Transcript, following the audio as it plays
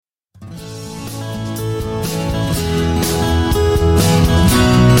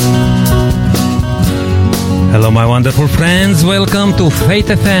wonderful friends. Welcome to Faith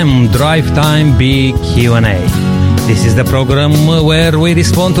FM Drive Time Big Q&A. This is the program where we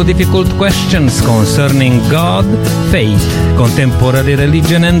respond to difficult questions concerning God, faith, contemporary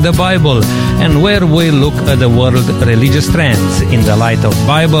religion and the Bible, and where we look at the world religious trends in the light of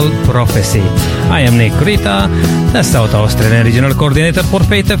Bible prophecy. I am Creta, the South Australian Regional Coordinator for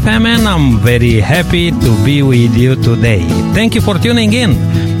Faith FM, and I'm very happy to be with you today. Thank you for tuning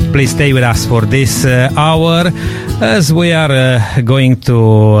in. Please stay with us for this hour as we are going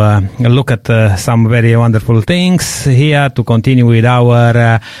to look at some very wonderful things here to continue with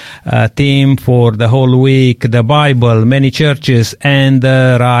our theme for the whole week, the Bible, many churches, and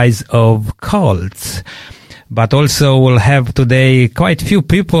the rise of cults. But also we'll have today quite few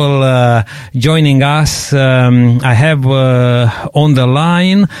people joining us. I have on the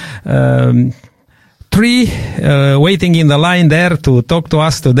line three waiting in the line there to talk to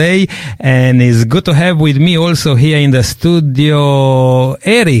us today, and it's good to have with me also here in the studio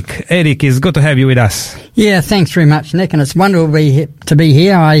Eric. Eric, it's good to have you with us. Yeah, thanks very much, Nick, and it's wonderful to be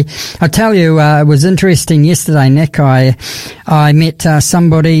here. I tell you, it was interesting yesterday, Nick. I met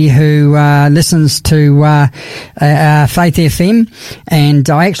somebody who listens to Faith FM, and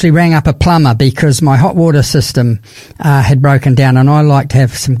I actually rang up a plumber because my hot water system had broken down, and I like to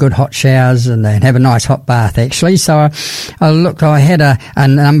have some good hot showers and have a nice hot bath, actually. So I had a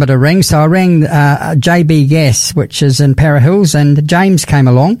number to ring, so I rang JB Gas, which is in Para Hills, and James came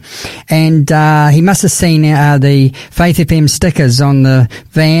along, and he must have seen the Faith FM stickers on the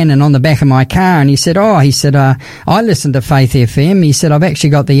van and on the back of my car, and he said, I listen to Faith FM. He said, I've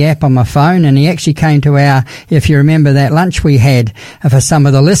actually got the app on my phone, and he actually came to our, if you remember that lunch we had for some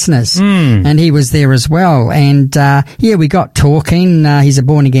of the listeners, and he was there as well, and we got talking. He's a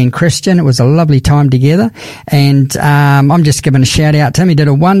born-again Christian. It was a lovely time together, and I'm just giving a shout out to him. He did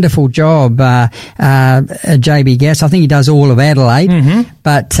a wonderful job, JB Gas. I think he does all of Adelaide,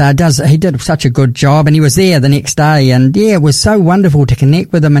 but he did such a good job, and he was there the next day, and it was so wonderful to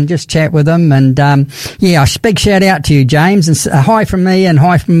connect with him and just chat with him, and a big shout out to you, James, and hi from me and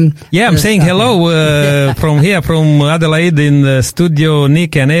hi from... Yeah, I'm saying hello from here, from Adelaide in the studio,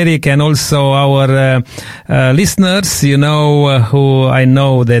 Nick and Eric, and also our listeners, who I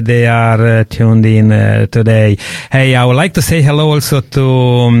know that they are tuned in today. Hey, I would like to say hello also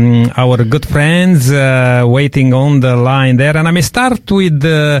to our good friends waiting on the line there, and I may start with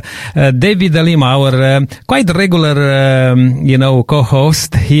David Lima, our quite regular,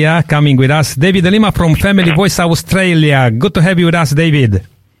 co-host here, coming with us. David Lima from Family Voice Australia. Good to have you with us, David.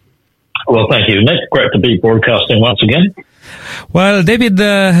 Well, thank you, Nick. Great to be broadcasting once again. Well, David,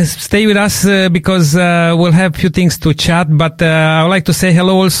 stay with us because we'll have a few things to chat, but I would like to say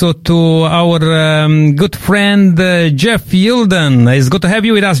hello also to our good friend Jeff Yilden. It's good to have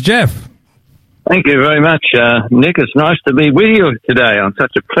you with us, Jeff. Thank you very much, Nick. It's nice to be with you today on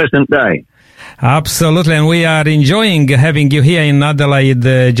such a pleasant day. Absolutely, and we are enjoying having you here in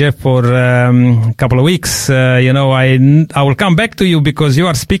Adelaide, Jeff, for a couple of weeks. I will come back to you because you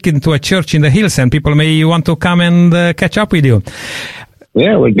are speaking to a church in the hills, and people may want to come and catch up with you.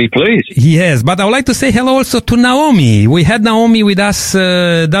 Yeah, we'd be pleased. Yes, but I would like to say hello also to Naomi. We had Naomi with us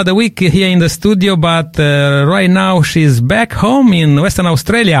the other week here in the studio, but right now she's back home in Western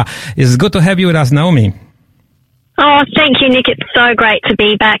Australia. It's good to have you with us, Naomi. Oh, thank you, Nick. It's so great to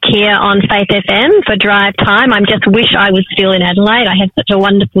be back here on Faith FM for Drive Time. I just wish I was still in Adelaide. I had such a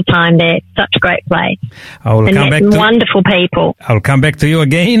wonderful time there. Such a great place. Wonderful people. I'll come back to you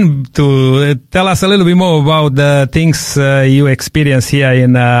again to tell us a little bit more about the things you experience here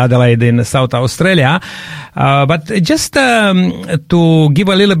in Adelaide in South Australia. But just to give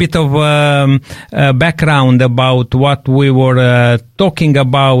a little bit of background about what we were talking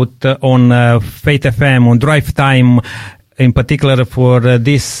about on Faith FM, on Drive Time, in particular for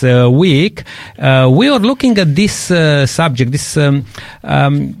this week, we are looking at this subject, this, theme,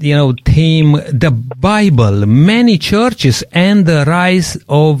 the Bible, many churches, and the rise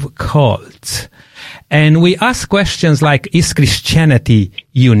of cults. And we ask questions like, is Christianity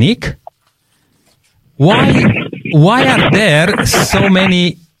unique? Why are there so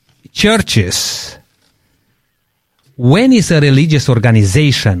many churches? When is a religious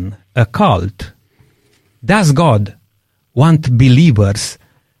organization a cult? Does God want believers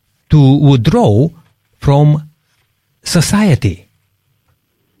to withdraw from society?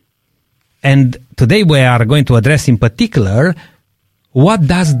 And today we are going to address in particular, what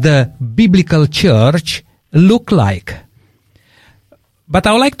does the biblical church look like? But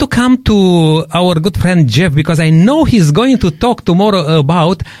I would like to come to our good friend Jeff, because I know he's going to talk tomorrow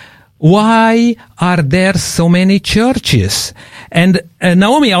about why are there so many churches? And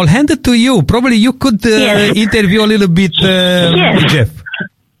Naomi, I'll hand it to you. Probably you could interview a little bit Jeff.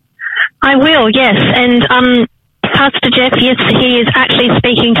 I will, yes. And Pastor Jeff, yes, he is actually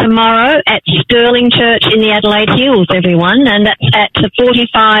speaking tomorrow at Stirling Church in the Adelaide Hills, everyone, and that's at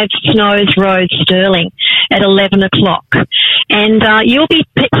 45 Snows Road, Stirling, at 11 o'clock. And you'll be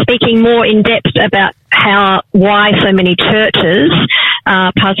speaking more in depth about why so many churches,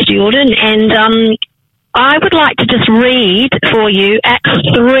 Pastor Jordan, and I would like to just read for you Acts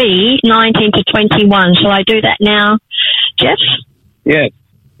 3:19 to 21. Shall I do that now, Jeff? Yes.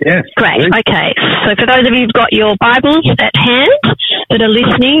 Yes. Great. Please. Okay. So for those of you who've got your Bibles at hand that are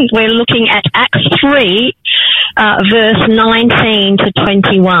listening, we're looking at Acts 3, verse 19 to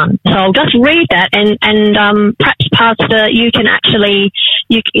 21. So I'll just read that, and perhaps, Pastor, you can actually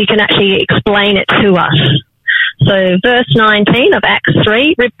explain it to us. So verse 19 of Acts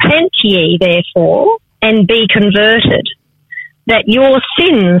 3: Repent ye therefore, and be converted, that your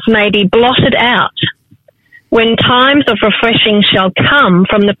sins may be blotted out, when times of refreshing shall come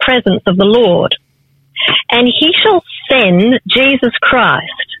from the presence of the Lord. And he shall send Jesus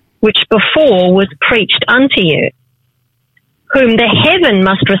Christ, which before was preached unto you, whom the heaven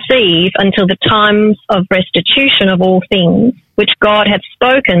must receive until the times of restitution of all things, which God hath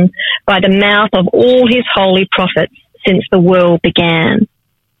spoken by the mouth of all his holy prophets since the world began.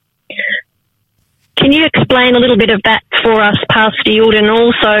 Can you explain a little bit of that for us, Pastor Jordan,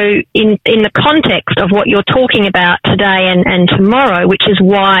 also in the context of what you're talking about today and tomorrow, which is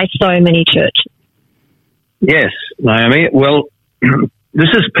why so many churches? Yes, Naomi. Well, this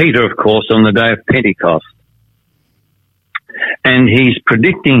is Peter, of course, on the day of Pentecost. And he's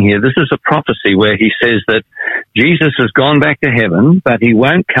predicting here, this is a prophecy where he says that Jesus has gone back to heaven, but he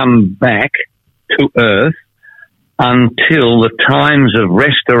won't come back to earth until the times of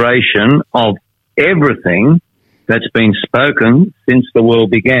restoration of everything that's been spoken since the world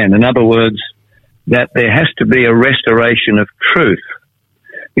began. In other words, that there has to be a restoration of truth.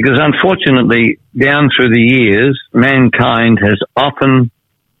 Because unfortunately, down through the years, mankind has often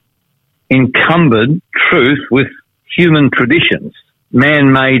encumbered truth with human traditions,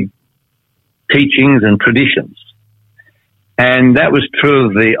 man-made teachings and traditions. And that was true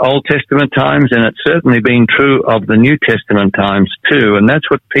of the Old Testament times, and it's certainly been true of the New Testament times too. And that's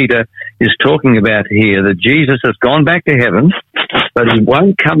what Peter is talking about here, that Jesus has gone back to heaven, but he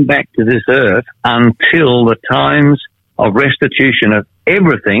won't come back to this earth until the times of restitution of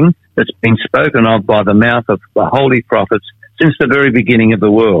everything that's been spoken of by the mouth of the holy prophets since the very beginning of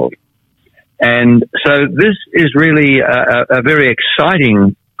the world. And so this is really a very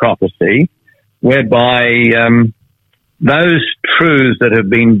exciting prophecy whereby those truths that have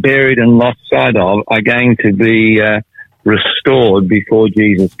been buried and lost sight of are going to be restored before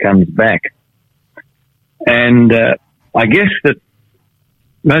Jesus comes back. And I guess that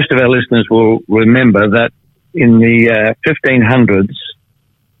most of our listeners will remember that in the 1500s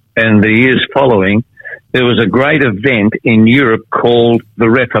and the years following, there was a great event in Europe called the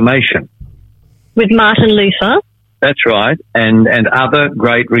Reformation. With Martin Luther. That's right, and other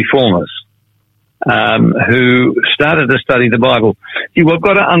great reformers who started to study the Bible. See, we've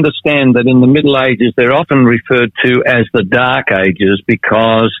got to understand that in the Middle Ages, they're often referred to as the Dark Ages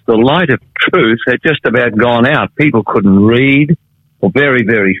because the light of truth had just about gone out. People couldn't read, or very,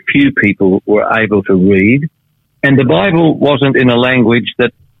 very few people were able to read. And the Bible wasn't in a language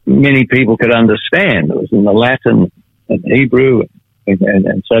that many people could understand. It was in the Latin and Hebrew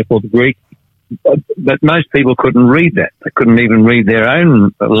and so forth, Greek. But most people couldn't read that. They couldn't even read their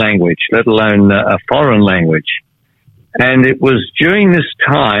own language, let alone a foreign language. And it was during this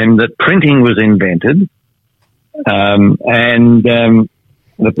time that printing was invented, and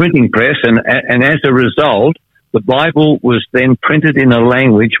the printing press, and as a result, the Bible was then printed in a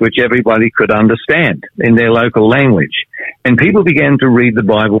language which everybody could understand, in their local language. And people began to read the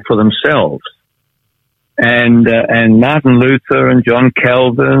Bible for themselves. And Martin Luther and John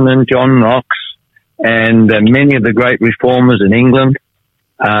Calvin and John Knox and many of the great reformers in England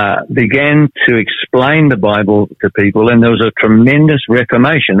began to explain the Bible to people, and there was a tremendous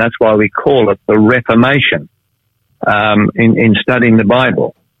reformation. That's why we call it the Reformation in studying the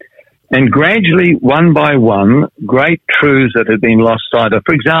Bible. And gradually, one by one, great truths that had been lost sight of.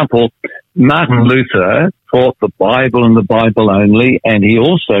 For example, Martin Luther taught the Bible and the Bible only, and he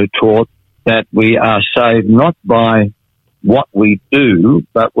also taught that we are saved not by what we do,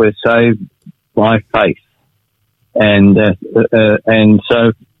 but we're saved by faith. And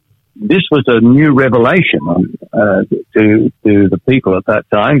so this was a new revelation to the people at that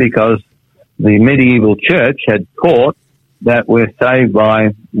time, because the medieval church had taught that we're saved by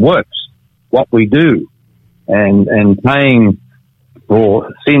works, what we do, and paying for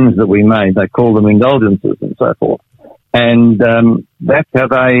sins that we made. They call them indulgences and so forth. And that's how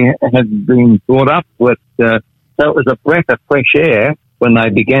they had been brought up with. So it was a breath of fresh air when they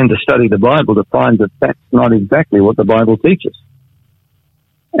began to study the Bible to find that that's not exactly what the Bible teaches.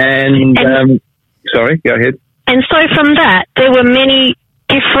 And sorry, go ahead. And so from that, there were many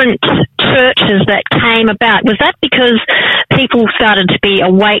different churches that came about. Was that because people started to be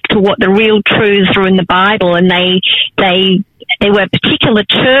awake to what the real truths were in the Bible, and there were particular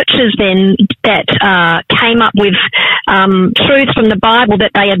churches then that came up with truths from the Bible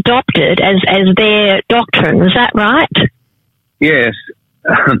that they adopted as their doctrine? Is that right? Yes.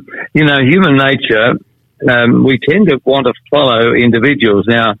 Human nature, we tend to want to follow individuals.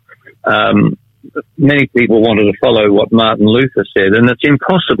 Now, many people wanted to follow what Martin Luther said, and it's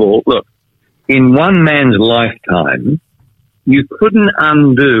impossible. Look, in one man's lifetime, you couldn't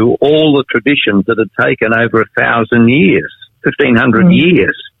undo all the traditions that had taken over 1,000 years, 1,500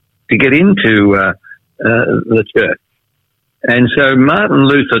 years to get into the church. And so Martin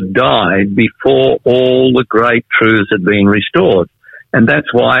Luther died before all the great truths had been restored. And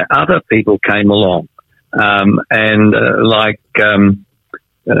that's why other people came along, like John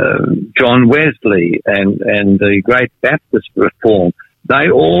Wesley and the great Baptist reform. They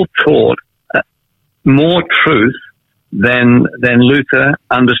all taught more truth than Luther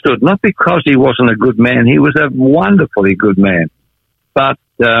understood. Not because he wasn't a good man; he was a wonderfully good man. But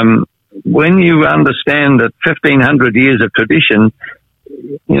when you understand that 1,500 years of tradition,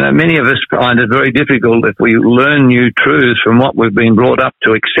 many of us find it very difficult if we learn new truths from what we've been brought up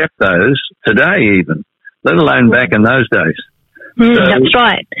to accept those today, even, let alone back in those days. That's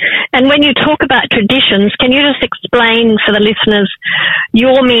right. And when you talk about traditions, can you just explain for the listeners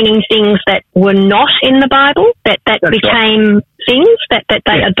you're meaning things that were not in the Bible, that became right. Things that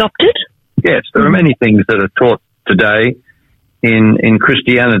they adopted? Yes, there are many things that are taught today in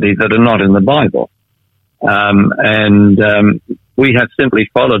Christianity that are not in the Bible. We have simply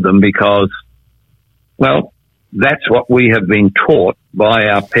followed them because, well, that's what we have been taught by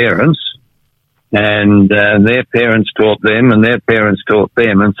our parents, and their parents taught them, and their parents taught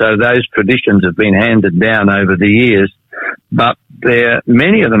them, and so those traditions have been handed down over the years, but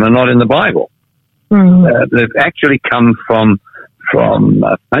many of them are not in the Bible. They've actually come from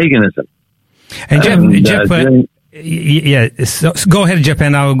paganism. And Jeff, so go ahead, Jeff,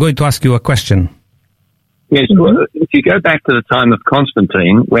 and I'm going to ask you a question. Yes, if you go back to the time of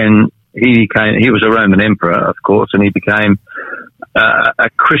Constantine, when he was a Roman emperor, of course, and he became a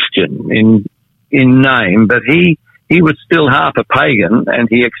Christian in name, but he was still half a pagan, and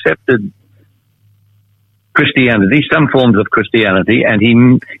he accepted Christianity, some forms of Christianity, and he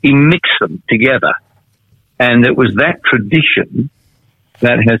mixed them together. And it was that tradition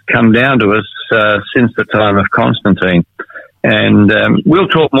that has come down to us since the time of Constantine. And we'll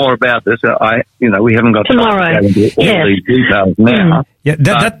talk more about this. We haven't got tomorrow. Time to go into all these details now.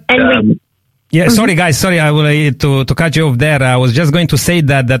 Yeah, sorry guys, sorry, I will to cut you off there. I was just going to say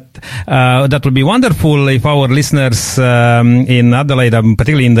that would be wonderful if our listeners in Adelaide,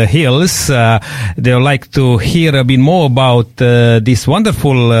 particularly in the hills, they would like to hear a bit more about this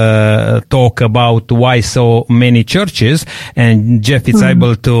wonderful talk about why so many churches, and Jeff is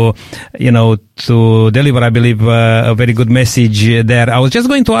able to deliver, I believe, a very good message there. I was just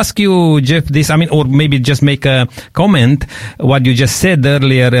going to ask you, Jeff, or maybe just make a comment what you just said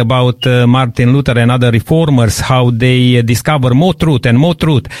earlier about Martin Luther and other reformers, how they discover more truth and more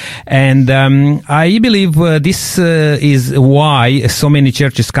truth. And I believe this is why so many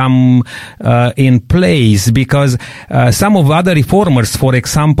churches come in place, because some of other reformers, for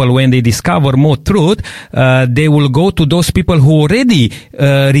example, when they discover more truth, they will go to those people who already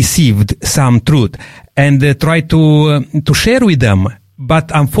received some truth and try to share with them. But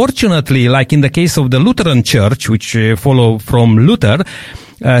unfortunately, like in the case of the Lutheran Church, which follow from Luther,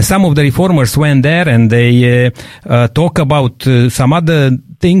 some of the reformers went there and they talk about some other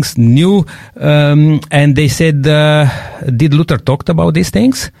things new, and they said, did Luther talk about these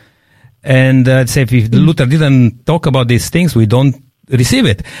things? And say, if Luther didn't talk about these things, we don't receive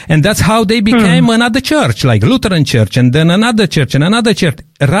it. And that's how they became another church, like Lutheran Church, and then another church and another church,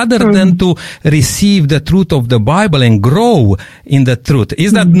 rather than to receive the truth of the Bible and grow in the truth.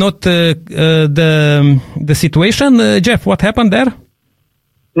 Is that not the situation, Jeff? What happened there?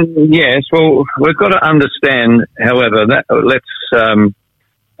 Yes, well, we've got to understand, however, that let's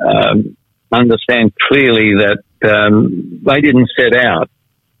understand clearly that they didn't set out.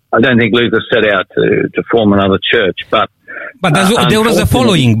 I don't think Luther set out to form another church, but there was a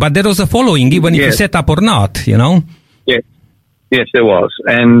following. But there was a following, even if you set up or not, Yes, Yes, there was.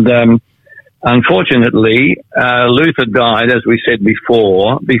 And unfortunately, Luther died, as we said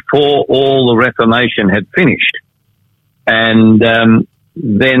before all the Reformation had finished. And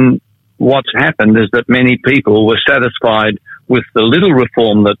then what's happened is that many people were satisfied with the little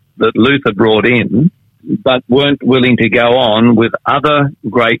reform that Luther brought in, but weren't willing to go on with other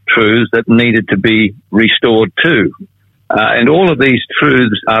great truths that needed to be restored too. And all of these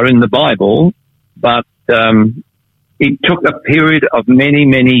truths are in the Bible, but it took a period of many,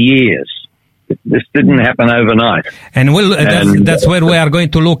 many years. This didn't happen overnight. And that's where we are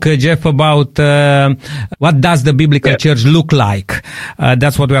going to look, Jeff, about what does the biblical church look like.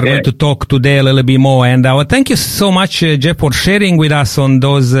 That's what we are going to talk today a little bit more. And thank you so much, Jeff, for sharing with us on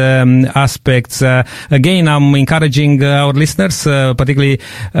those aspects. Again, I'm encouraging our listeners, particularly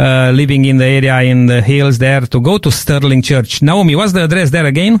living in the area in the hills there, to go to Sterling Church. Naomi, what's the address there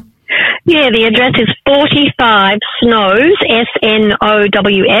again? Yeah, the address is 45 Snows,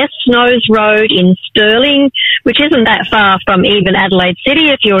 S-N-O-W-S, Snows Road in Stirling, which isn't that far from even Adelaide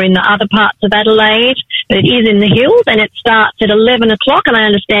City if you're in the other parts of Adelaide, but it is in the hills, and it starts at 11 o'clock, and I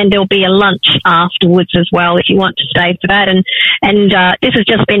understand there'll be a lunch afterwards as well if you want to stay for that. And this has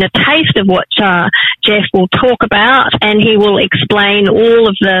just been a taste of what Jeff will talk about, and he will explain all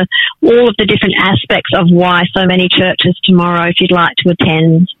of the different aspects of why so many churches tomorrow if you'd like to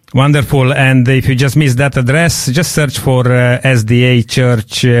attend. Wonderful. And if you just missed that address, just search for SDA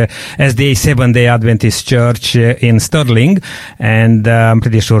Church, SDA Seventh-day Adventist Church in Stirling. And I'm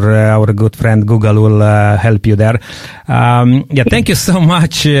pretty sure our good friend Google will help you there. Thank you so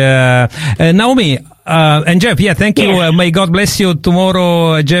much, Naomi. And Jeff, thank you. May God bless you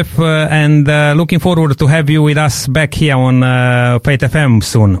tomorrow, Jeff, and looking forward to have you with us back here on Faith FM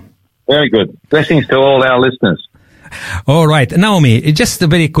soon. Very good. Blessings to all our listeners. All right. Naomi, just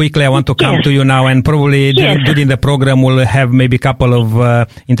very quickly, I want to come to you now, and probably during the program we'll have maybe a couple of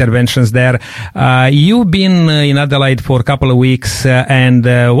interventions there. You've been in Adelaide for a couple of weeks, and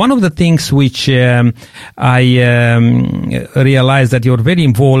one of the things which I realized that you're very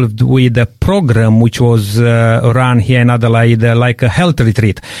involved with a program which was run here in Adelaide, like a health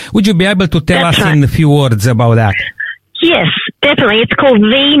retreat. Would you be able to tell us in a few words about that? Yes, definitely. It's called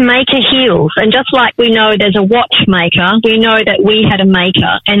The Maker Heals. And just like we know there's a watchmaker, we know that we had a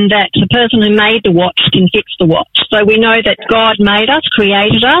maker, and that the person who made the watch can fix the watch. So we know that God made us,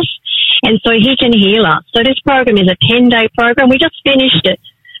 created us, and so he can heal us. So this program is a 10-day program. We just finished it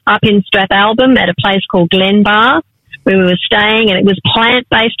up in Strathalbyn at a place called Glenbar, where we were staying, and it was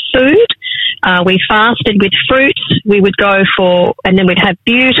plant-based food. We fasted with fruit. We would go and then we'd have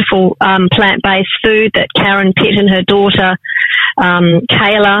beautiful plant-based food that Karen Pitt and her daughter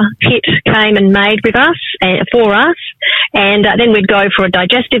Kayla Pitt came and made with us, for us. And then we'd go for a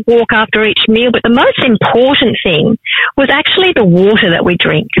digestive walk after each meal. But the most important thing was actually the water that we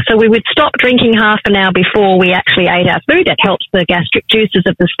drink. So we would stop drinking half an hour before we actually ate our food. That helps the gastric juices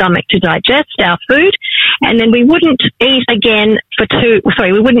of the stomach to digest our food. And then we wouldn't eat again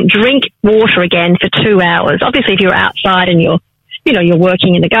we wouldn't drink water again for 2 hours. Obviously, if you're outside and you're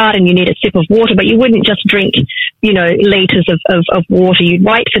working in the garden, you need a sip of water, but you wouldn't just drink, litres of water. You'd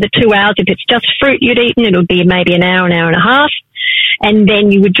wait for the 2 hours. If it's just fruit you'd eaten, it would be maybe an hour and a half, and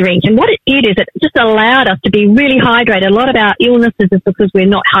then you would drink. And what it did is it just allowed us to be really hydrated. A lot of our illnesses is because we're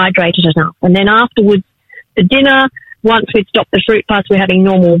not hydrated enough. And then afterwards, for dinner, once we'd stopped the fruit plus we're having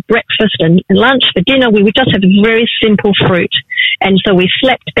normal breakfast and lunch. For dinner, we would just have very simple fruit. And so we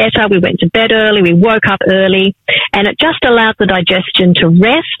slept better, we went to bed early, we woke up early, and it just allowed the digestion to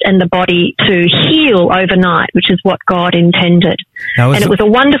rest and the body to heal overnight, which is what God intended. And it was a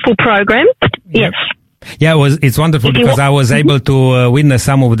wonderful program. Yes. Yeah, it's wonderful because I was able to witness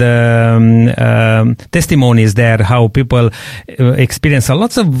some of the testimonies there, how people experience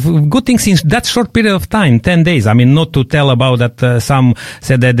lots of good things in that short period of time, 10 days. I mean, not to tell about that some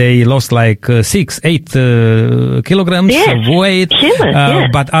said that they lost like 6-8 kilograms of weight,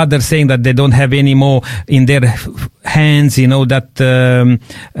 but others saying that they don't have any more in their hands, that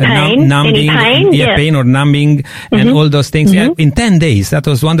numbing, pain or numbing, and all those things. Yeah, in 10 days. That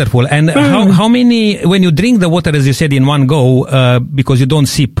was wonderful. And how many, when you drink the water, as you said, in one go, because you don't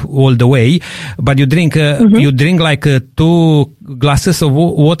sip all the way, but you drink, like 2 glasses of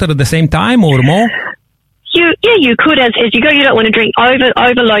water at the same time or more? You could as you go. You don't want to drink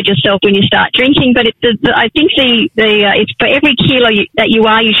overload yourself when you start drinking, but I think it's for every kilo that you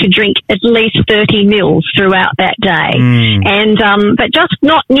should drink at least 30 mils throughout that day, and but just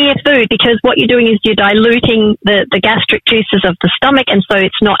not near food, because what you're doing is you're diluting the gastric juices of the stomach, and so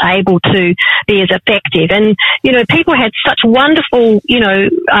it's not able to be as effective. And people had such wonderful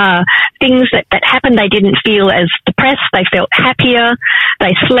things that happened. They didn't feel as depressed. They felt happier.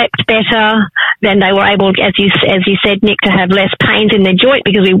 They slept better. Then they were able, as you said, Nick, to have less pains in their joint,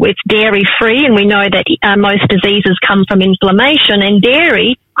 because it's dairy free, and we know that most diseases come from inflammation, and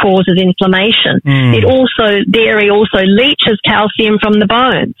dairy causes inflammation. Dairy also leaches calcium from the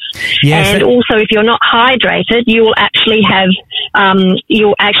bones. Yes. And also, if you're not hydrated, you will actually have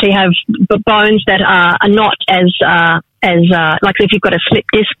bones that are not as like if you've got a slip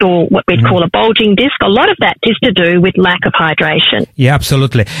disc or what we'd call a bulging disc. A lot of that is to do with lack of hydration. Yeah,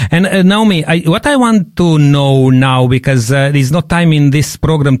 absolutely. And Naomi, what I want to know now, because there's no time in this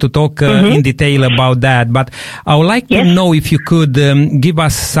program to talk in detail about that, but I would like to know if you could give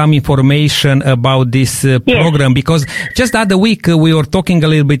us some information about this program, because just the other week we were talking a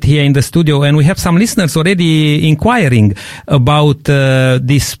little bit here in the studio, and we have some listeners already inquiring about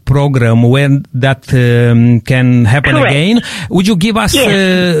this program, when that can happen. Correct. Again, would you give us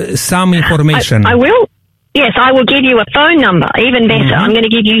some information? I will. Yes, I will give you a phone number. Even better, I'm going to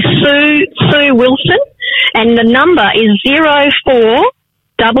give you Sue Wilson, and the number is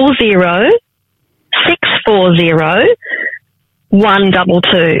 0400 640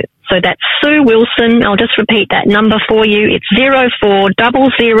 122. So that's Sue Wilson. I'll just repeat that number for you. It's 0400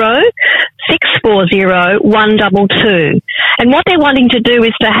 640 122. And what they're wanting to do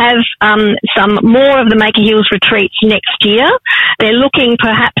is to have some more of the Maker Heals retreats next year. They're looking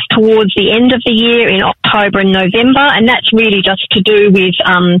perhaps towards the end of the year in October and November, and that's really just to do with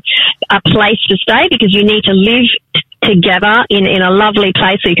a place to stay, because you need to live together in a lovely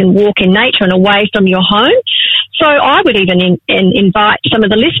place so you can walk in nature and away from your home. So I would even invite some of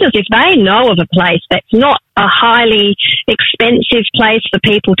the listeners, if they know of a place that's not a highly expensive place for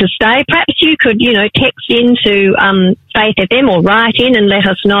people to stay, perhaps you could, text into Faith FM or write in and let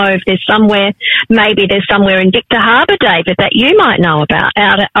us know if there's somewhere, maybe there's somewhere in Victor Harbour, David, that you might know about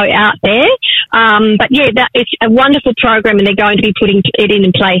out there. But it's a wonderful program, and they're going to be putting it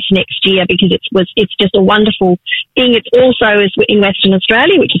in place next year, because it's just a wonderful thing. It's also in Western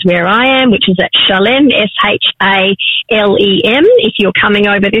Australia, which is where I am, which is at Shalem, SHALEM. If you're coming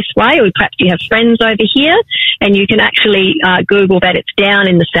over this way, or perhaps you have friends over here, and you can actually Google that. It's down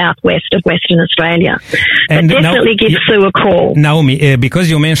in the southwest of Western Australia. And but definitely give Sue a call. Naomi, because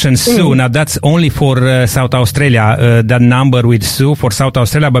you mentioned Sue, now that's only for South Australia, that number with Sue for South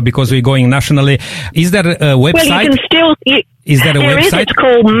Australia, but because we're going nationally, is there a website? Well, you can still... Is there a website? It's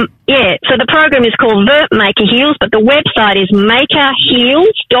called, so the program is called The Maker Heals, but the website is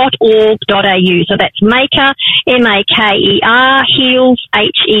makerheals.org.au. So that's Maker, M-A-K-E-R, Heals,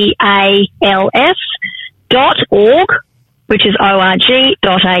 H-E-A-L-S.org, which is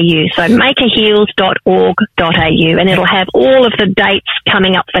org.au. So makerheals.org.au, and it'll have all of the dates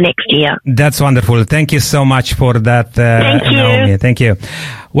coming up for next year. That's wonderful. Thank you so much for that, Thank you. Naomi. Thank you.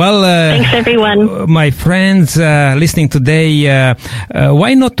 Well, thanks everyone. My friends listening today,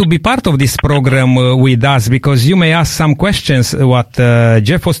 why not to be part of this program with us? Because you may ask some questions, what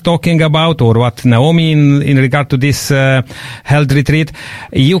Jeff was talking about, or what Naomi in regard to this health retreat.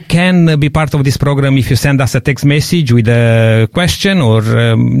 You can be part of this program if you send us a text message with a question or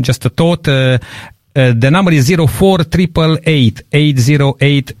just a thought. The number is 0488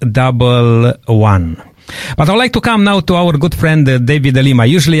 808 111. But I'd like to come now to our good friend David Lima.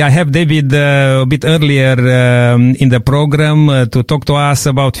 Usually I have David a bit earlier in the program to talk to us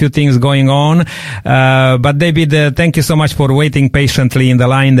about a few things going on. But David, thank you so much for waiting patiently in the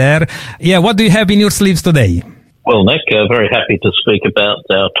line there. Yeah, what do you have in your sleeves today? Well, Nick, very happy to speak about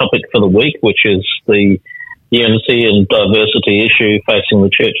our topic for the week, which is the unity and diversity issue facing the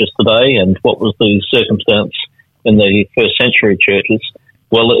churches today, and what was the circumstance in the first century churches.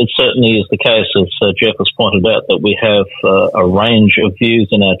 Well, it certainly is the case, as Jeff has pointed out, that we have a range of views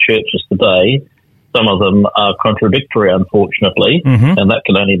in our churches today. Some of them are contradictory, unfortunately, and that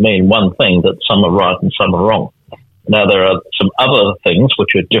can only mean one thing, that some are right and some are wrong. Now, there are some other things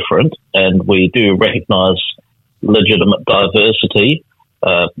which are different, and we do recognise legitimate diversity.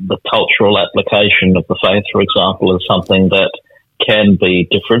 The cultural application of the faith, for example, is something that can be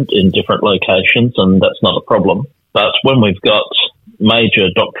different in different locations, and that's not a problem. But when we've got major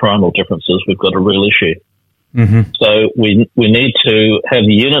doctrinal differences, we've got a real issue. So we need to have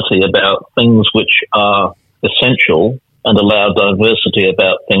unity about things which are essential and allow diversity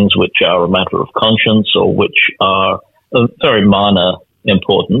about things which are a matter of conscience or which are of very minor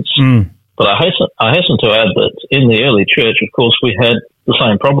importance. But I hasten to add that in the early church, of course, we had the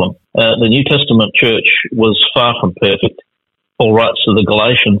same problem. The New Testament church was far from perfect. Paul writes to the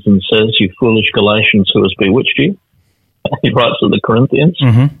Galatians and says, "You foolish Galatians, who has bewitched you?" He writes to the Corinthians,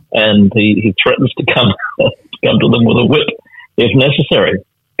 and he threatens to come to them with a whip if necessary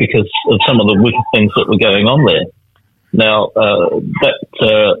because of some of the wicked things that were going on there. Now, to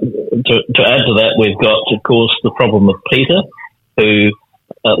add to that, we've got, of course, the problem of Peter, who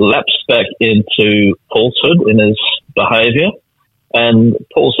lapsed back into falsehood in his behaviour, and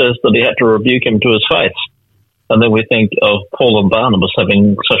Paul says that he had to rebuke him to his face. And then we think of Paul and Barnabas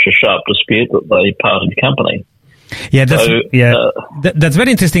having such a sharp dispute that they parted company. Yeah, that's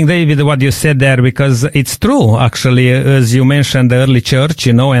very interesting, David, what you said there, because it's true, actually, as you mentioned, the early church,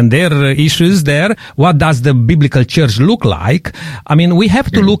 and their issues there. What does the biblical church look like? I mean, we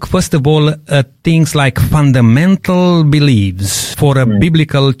have to look, first of all, at things like fundamental beliefs for a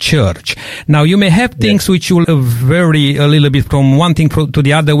biblical church. Now, you may have things which will vary a little bit from one thing to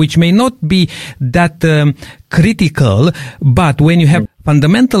the other, which may not be that critical, but when you have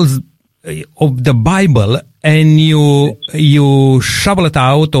fundamentals of the Bible, and you shovel it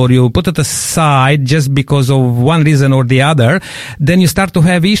out or you put it aside just because of one reason or the other, then you start to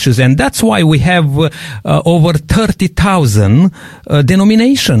have issues. And that's why we have over 30,000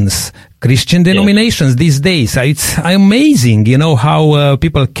 denominations, Christian denominations these days. It's amazing, how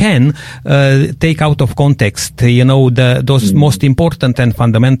people can take out of context, those most important and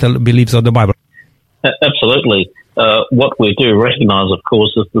fundamental beliefs of the Bible. Absolutely. What we do recognize, of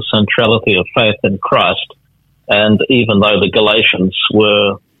course, is the centrality of faith in Christ. And even though the Galatians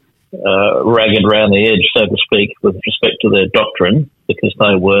were ragged around the edge, so to speak, with respect to their doctrine, because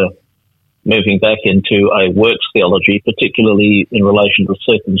they were moving back into a works theology, particularly in relation to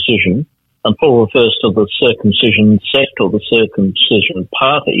circumcision, and Paul refers to the circumcision sect or the circumcision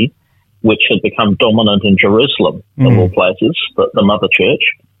party, which had become dominant in Jerusalem, of all places, the mother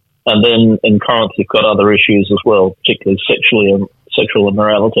church. And then in Corinth, you've got other issues as well, particularly sexual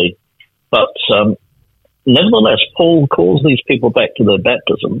immorality. But nevertheless, Paul calls these people back to their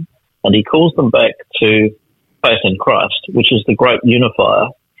baptism, and he calls them back to faith in Christ, which is the great unifier.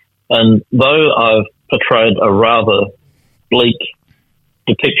 And though I've portrayed a rather bleak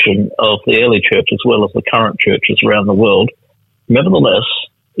depiction of the early church as well as the current churches around the world, nevertheless,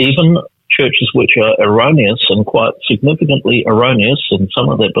 even churches which are erroneous and quite significantly erroneous in some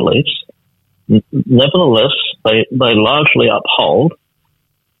of their beliefs, nevertheless, they largely uphold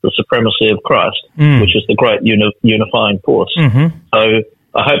the supremacy of Christ, which is the great unifying force. So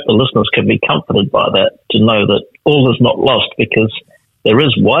I hope the listeners can be comforted by that, to know that all is not lost, because there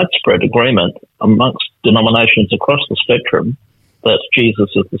is widespread agreement amongst denominations across the spectrum that Jesus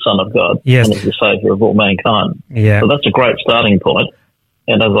is the Son of God and is the Saviour of all mankind. So that's a great starting point.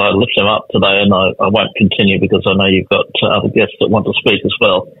 And as I lift him up today, and I won't continue because I know you've got other guests that want to speak as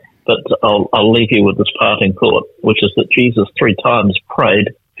well, but I'll leave you with this parting thought, which is that Jesus 3 times prayed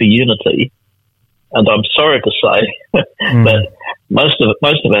for unity. And I'm sorry to say that most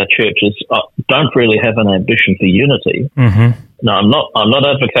of our churches don't really have an ambition for unity. Now, I'm not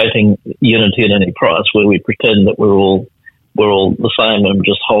advocating unity at any price, where we pretend that we're all the same and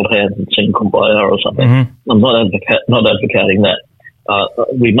just hold hands and sing Kumbaya or something. I'm not advocating that.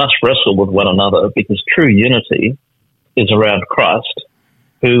 We must wrestle with one another, because true unity is around Christ,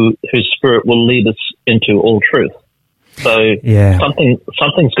 whose Spirit will lead us into all truth. So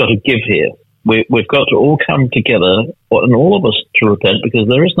something's got to give here. We've got to all come together, and all of us to repent, because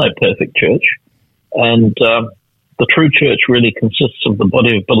there is no perfect church. And the true church really consists of the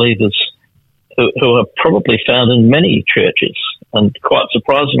body of believers who are probably found in many churches. And quite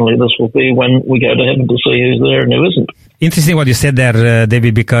surprisingly, this will be when we go to heaven to see who's there and who isn't. Interesting what you said there,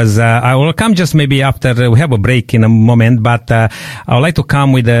 David, because I will come just maybe after we have a break in a moment, but I would like to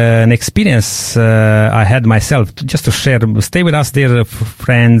come with an experience I had myself, just to share. Stay with us, dear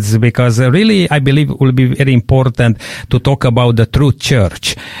friends, because really I believe it will be very important to talk about the true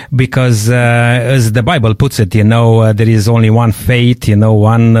church, because as the Bible puts it, there is only one faith,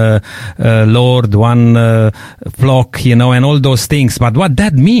 one Lord, one flock, and all those things. But what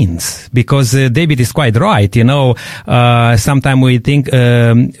that means, because David is quite right, sometimes we think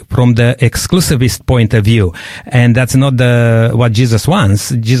from the exclusivist point of view, and that's not what Jesus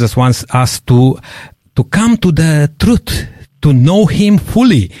wants. Jesus wants us to come to the truth, to know Him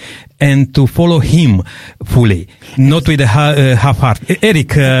fully. and to follow him fully, not with a half heart.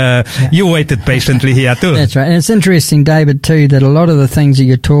 Eric, you waited patiently here too. That's right. And it's interesting, David, too, that a lot of the things that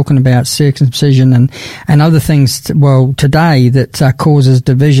you're talking about, circumcision and other things, today that causes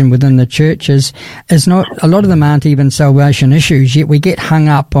division within the churches, is not, a lot of them aren't even salvation issues, yet we get hung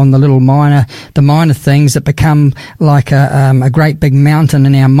up on the minor things that become like a great big mountain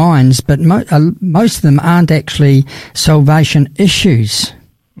in our minds, but most of them aren't actually salvation issues.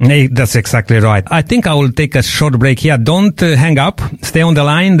 Hey, that's exactly right. I think I will take a short break here. Don't hang up. Stay on the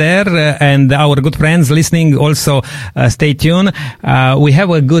line there. And our good friends listening also, stay tuned. We have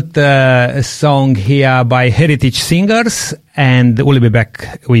a good song here by Heritage Singers, and we'll be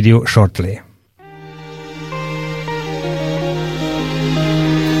back with you shortly.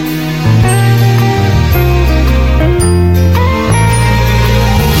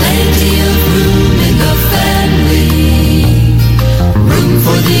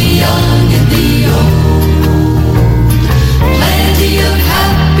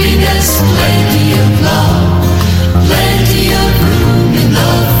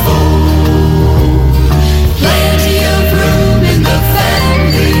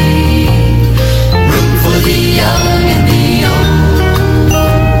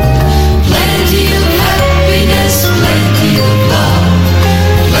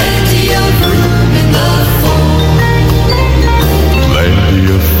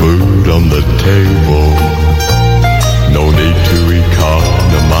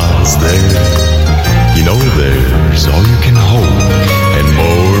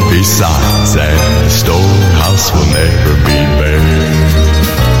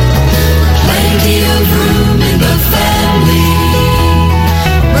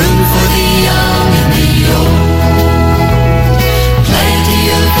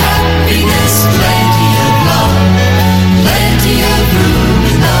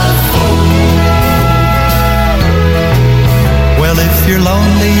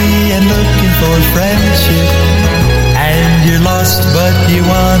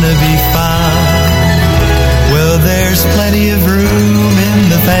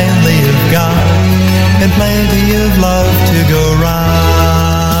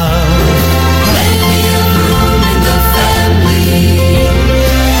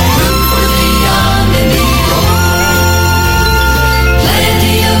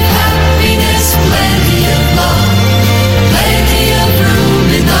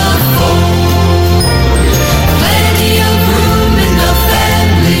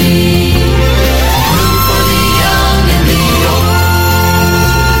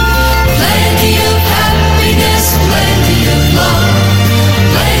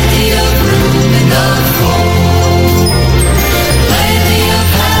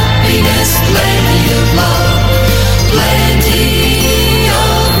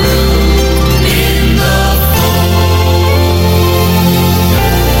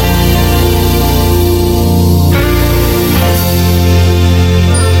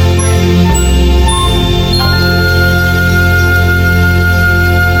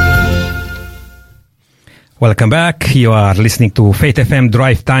 Welcome back. You are listening to Faith FM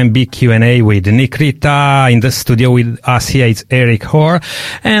Drive Time Big Q&A with Nick Creta. In the studio with us here is Eric Hoare.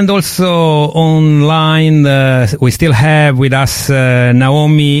 And also online, we still have with us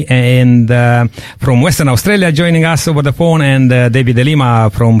Naomi and from Western Australia joining us over the phone, and David De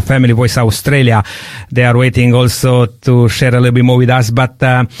Lima from Family Voice Australia. They are waiting also to share a little bit more with us. But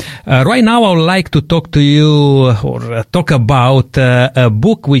right now I would like to talk to you or talk about a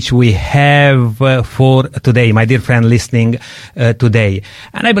book which we have for today, my dear friend listening today.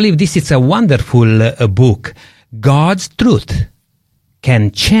 And I believe this is a wonderful book. God's Truth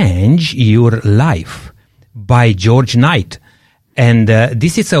Can Change Your Life by George Knight. And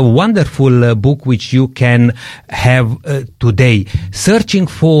this is a wonderful book which you can have today. Searching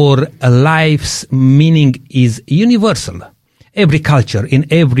for a life's meaning is universal. Every culture in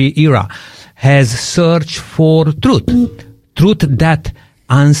every era has searched for truth. Truth that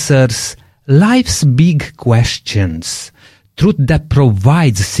answers life's big questions. Truth that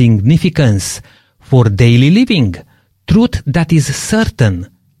provides significance for daily living. Truth that is certain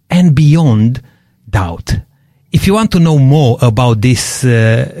and beyond doubt. If you want to know more about these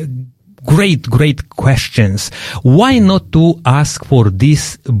great questions, why not to ask for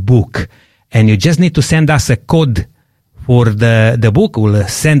this book? And you just need to send us a code for the book. We'll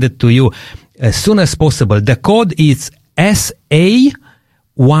send it to you as soon as possible. The code is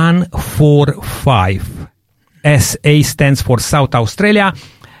SA145. SA stands for South Australia,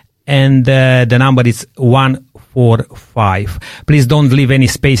 and the number is 145. Please don't leave any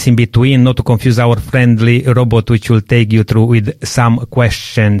space in between, not to confuse our friendly robot, which will take you through with some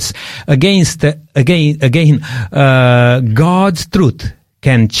questions. God's truth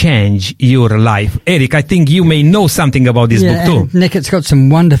can change your life. Eric, I think you may know something about this book too. Nick, it's got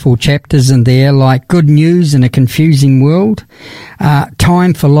some wonderful chapters in there, like Good News in a Confusing World,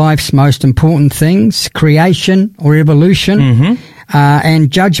 Time for Life's Most Important Things, Creation or Evolution,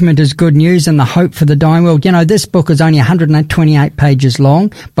 and Judgment is Good News, and The Hope for the Dying World. You know, this book is only 128 pages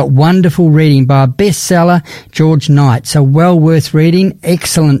long, but wonderful reading by a bestseller, George Knight. So well worth reading,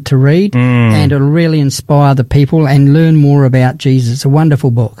 excellent to read, and it'll really inspire the people and learn more about Jesus. It's a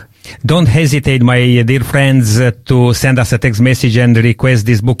wonderful book. Don't hesitate, my dear friends, to send us a text message and request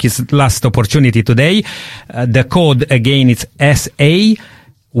this book. Is last opportunity today. The code again is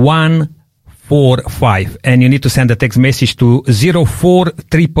SA145, and you need to send a text message to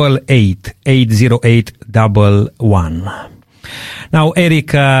 0488 808 111. Now,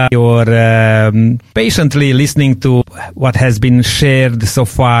 Eric, you're patiently listening to what has been shared so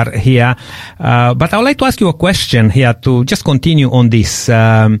far here, but I would like to ask you a question here to just continue on this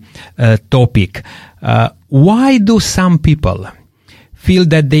topic. Why do some people feel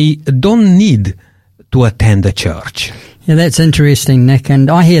that they don't need to attend a church? Yeah, that's interesting, Nick,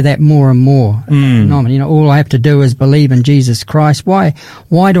 and I hear that more and more. Norman, you know, all I have to do is believe in Jesus Christ. Why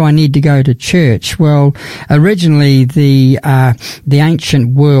do I need to go to church? Well, originally the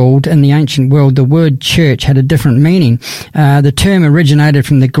ancient world, the word church had a different meaning. The term originated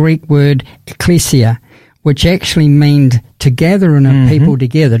from the Greek word ecclesia, which actually meant to gather in a people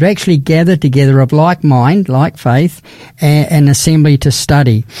together, to actually gather together of like mind, like faith, and assembly to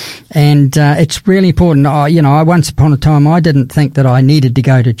study. And it's really important. I once upon a time, I didn't think that I needed to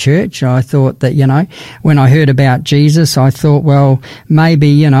go to church. I thought that, when I heard about Jesus, I thought, well,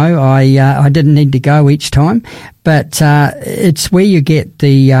 maybe, I didn't need to go each time. But it's where you get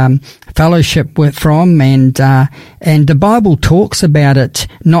the fellowship from, and the Bible talks about it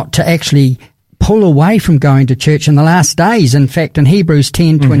not to actually pull away from going to church in the last days. In fact, in Hebrews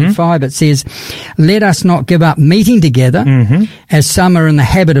 10:25, it says, let us not give up meeting together as some are in the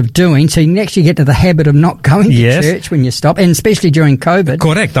habit of doing. So you can actually get to the habit of not going to church when you stop, and especially during COVID.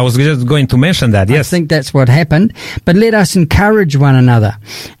 Correct. I was just going to mention that. Yes. I think that's what happened. But let us encourage one another,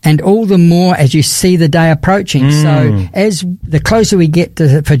 and all the more as you see the day approaching. So as the closer we get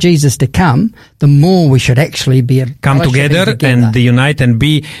for Jesus to come, the more we should actually be come together and unite and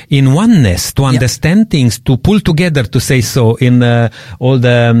be in oneness to understand things, to pull together, to say so, in all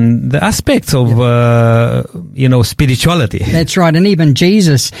the aspects of spirituality. That's right. And even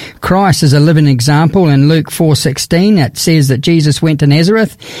Jesus Christ is a living example. In Luke 4:16, it says that Jesus went to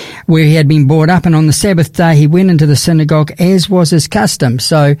Nazareth, where he had been brought up, and on the Sabbath day he went into the synagogue, as was his custom.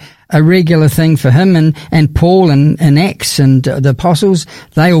 So a regular thing for him, and Paul and Acts and the apostles,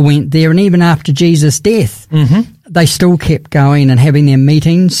 they all went there. And even after Jesus' death, they still kept going and having their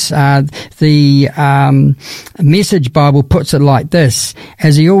meetings. The Message Bible puts it like this: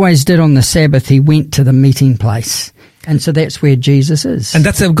 as he always did on the Sabbath, he went to the meeting place. And so that's where Jesus is. And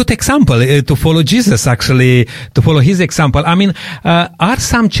that's a good example to follow Jesus, actually, to follow his example. I mean, are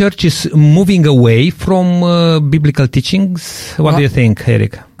some churches moving away from biblical teachings? What do you think,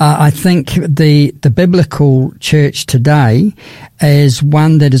 Eric? I think the biblical church today is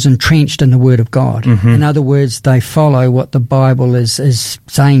one that is entrenched in the Word of God. In other words, they follow what the Bible is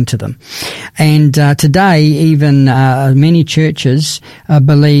saying to them. And today, even many churches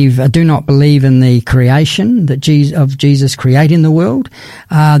do not believe in the creation of Jesus creating the world.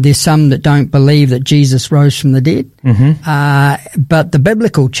 There's some that don't believe that Jesus rose from the dead. But the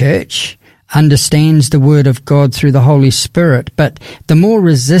biblical church understands the Word of God through the Holy Spirit. But the more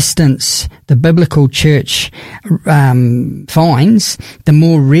resistance the biblical church finds, the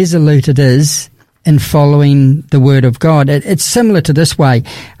more resolute it is in following the Word of God. It's similar to this way.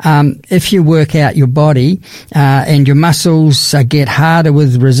 If you work out your body and your muscles get harder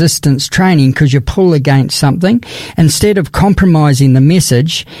with resistance training because you pull against something, instead of compromising the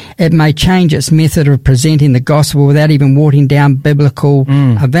message, it may change its method of presenting the gospel without even watering down biblical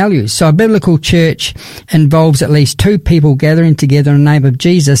values. So a biblical church involves at least two people gathering together in the name of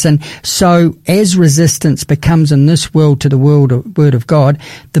Jesus. And so as resistance becomes in this world to the Word of God,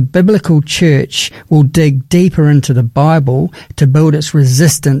 the biblical church church will dig deeper into the Bible to build its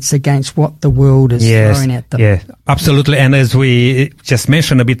resistance against what the world is throwing at them. Yeah, absolutely. And as we just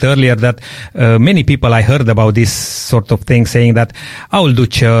mentioned a bit earlier, that many people I heard about this sort of thing saying that I will do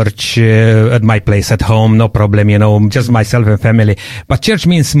church at my place at home, no problem, just myself and family. But church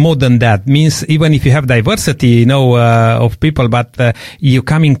means more than that. Means even if you have diversity, of people, but you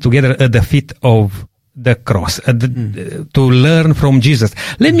coming together at the feet of the cross to learn from Jesus.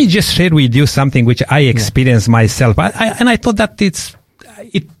 Let me just share with you something which I experienced myself, and I thought that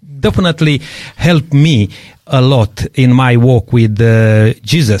it definitely helped me a lot in my walk with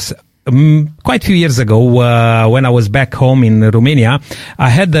Jesus. Quite a few years ago, when I was back home in Romania, I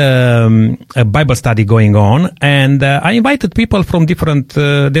had a Bible study going on, and I invited people from different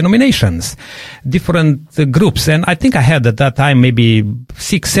denominations, different groups, and I think I had at that time maybe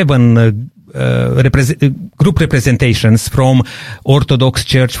 6-7 group representations from Orthodox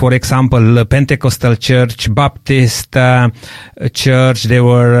Church, for example, Pentecostal Church, Baptist Church. There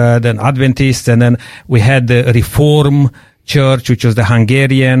were then Adventists, and then we had the Reform Church, which was the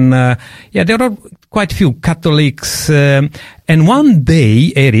Hungarian. There were quite a few Catholics. And one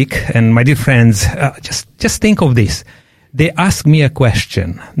day, Eric and my dear friends, just think of this. They asked me a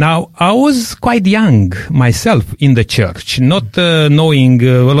question. Now, I was quite young myself in the church, not knowing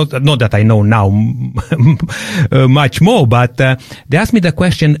a lot, not that I know now much more, but they asked me the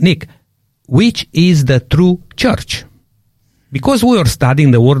question, Nick, which is the true church? Because we were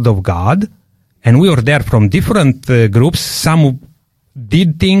studying the Word of God, and we were there from different groups. Some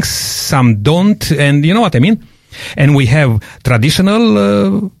did things, some don't, and you know what I mean? And we have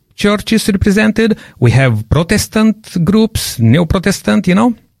traditional churches represented. We have Protestant groups, Neo-Protestant,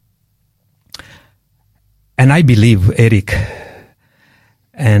 And I believe, Eric,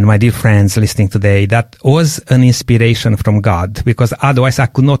 and my dear friends listening today, that was an inspiration from God, because otherwise I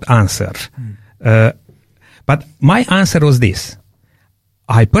could not answer. But my answer was this.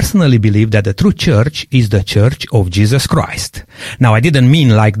 I personally believe that the true church is the church of Jesus Christ. Now, I didn't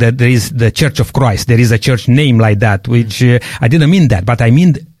mean like that there is the Church of Christ. There is a church name like that, which I didn't mean that, but I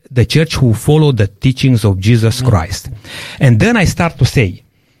mean the church who follow the teachings of Jesus Christ. And then I start to say,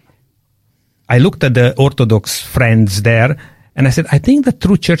 I looked at the Orthodox friends there, and I said, I think the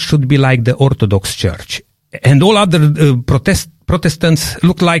true church should be like the Orthodox church. And all other Protestants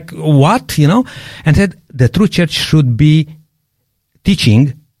look like what, And said, the true church should be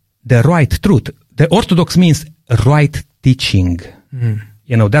teaching the right truth. The Orthodox means right teaching.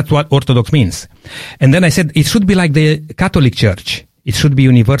 That's what Orthodox means. And then I said, it should be like the Catholic Church. It should be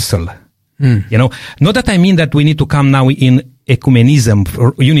universal. Not that I mean that we need to come now in ecumenism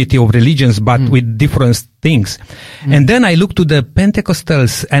or unity of religions, but with different things. And then I look to the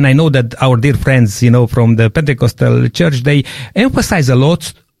Pentecostals, and I know that our dear friends, from the Pentecostal Church, they emphasize a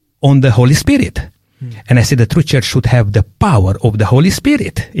lot on the Holy Spirit. And I said the true church should have the power of the Holy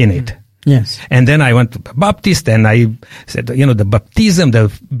Spirit in it. Yes. And then I went to Baptist, and I said, the baptism,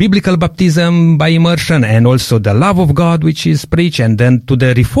 the biblical baptism by immersion, and also the love of God, which is preached. And then to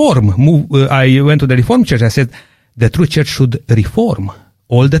the Reform, I went to the Reform Church. I said, the true church should reform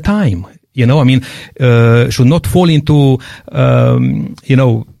all the time. Should not fall into,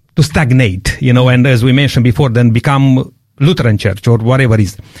 to stagnate, and as we mentioned before, then become Lutheran church or whatever it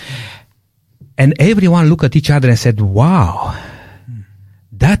is. And everyone looked at each other and said, wow,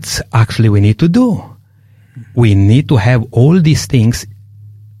 that's actually we need to do. We need to have all these things,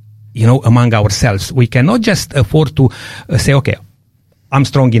 among ourselves. We cannot just afford to say, okay, I'm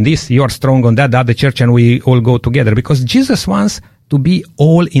strong in this, you're strong on that, the other church, and we all go together. Because Jesus wants to be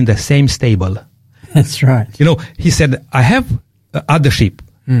all in the same stable. That's right. He said, I have other sheep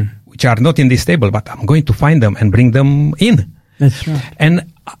which are not in this stable, but I'm going to find them and bring them in. That's right.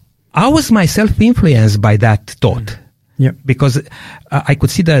 And I was myself influenced by that thought. Yep. Because I could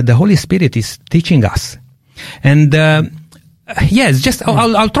see that the Holy Spirit is teaching us. And yes,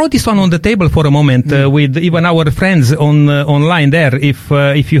 I'll throw this one on the table for a moment with even our friends online there.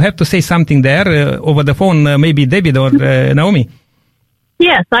 If you have to say something there over the phone, maybe David or Naomi.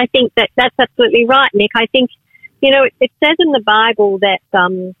 Yes, I think that's absolutely right, Nick. I think, it says in the Bible that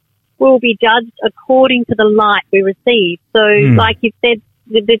we'll be judged according to the light we receive. So like you said,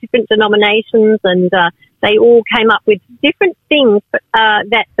 the different denominations, and they all came up with different things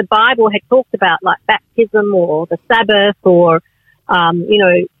that the Bible had talked about, like baptism or the Sabbath or,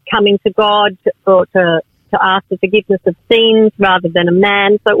 coming to God to ask for forgiveness of sins rather than a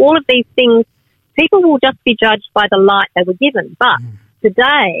man. So all of these things, people will just be judged by the light they were given. But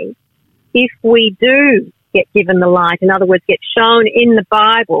today, if we do get given the light, in other words, get shown in the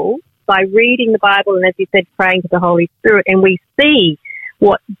Bible by reading the Bible and, as you said, praying to the Holy Spirit, and we see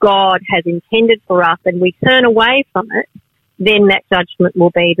what God has intended for us and we turn away from it, then that judgment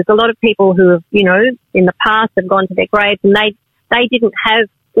will be. There's a lot of people who have, you know, in the past have gone to their graves and they didn't have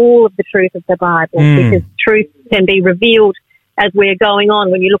all of the truth of the Bible because truth can be revealed as we're going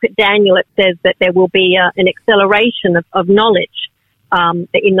on. When you look at Daniel, it says that there will be an acceleration of knowledge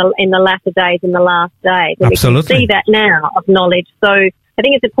in the latter days, in the last days. And Absolutely. we can see that now of knowledge. So I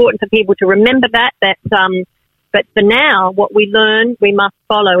think it's important for people to remember that but for now, what we learn, we must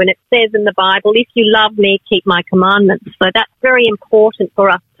follow. And it says in the Bible, if you love me, keep my commandments. So that's very important for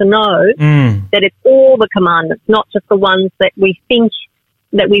us to know that it's all the commandments, not just the ones that we think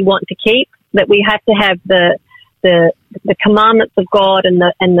that we want to keep, that we have to have the commandments of God and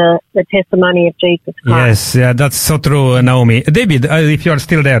the testimony of Jesus Christ. Yes, yeah, that's so true, Naomi. David, if you are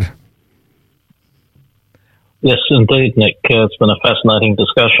still there. Yes, indeed, Nick. It's been a fascinating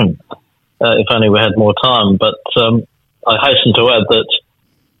discussion. If only we had more time. But I hasten to add that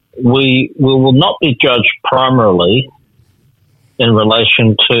we will not be judged primarily in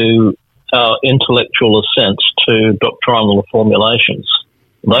relation to our intellectual assent to doctrinal formulations.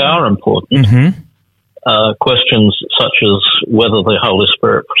 They are important. Questions such as whether the Holy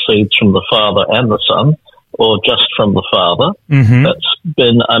Spirit proceeds from the Father and the Son or just from the Father, that's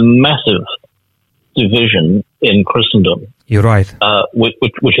been a massive division in Christendom. You're right. Which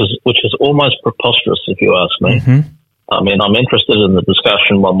is almost preposterous, if you ask me. I mean, I'm interested in the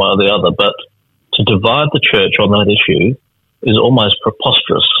discussion one way or the other, but to divide the church on that issue is almost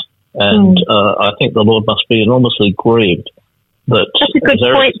preposterous. And I think the Lord must be enormously grieved. That's a good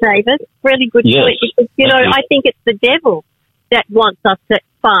point, David. Really good point. Because, you know, I think it's the devil that wants us to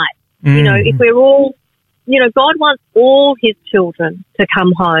fight. You know, if we're all, you know, God wants all his children to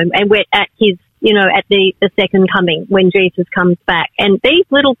come home and we're at his, you know, at the second coming when Jesus comes back. And these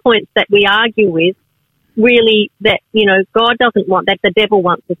little points that we argue with, really, that, you know, God doesn't want that. The devil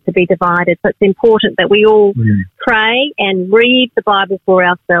wants us to be divided. So it's important that we all pray and read the Bible for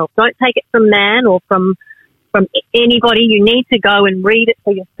ourselves. Don't take it from man or from anybody. You need to go and read it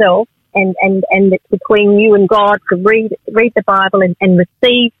for yourself. And it's between you and God to read the Bible and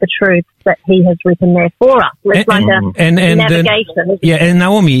receive the truth that he has written there for us. It's like a navigation. And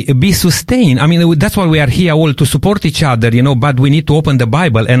Naomi, be sustained. I mean, that's why we are here all to support each other, you know, but we need to open the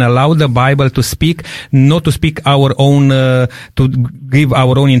Bible and allow the Bible to speak, not to speak our own, to give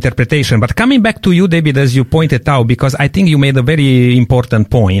our own interpretation. But coming back to you, David, as you pointed out, because I think you made a very important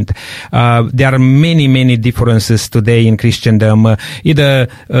point. There are many differences today in Christendom. Either,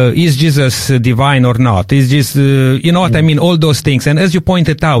 is Jesus divine or not? Is this, you know what I mean? All those things. And as you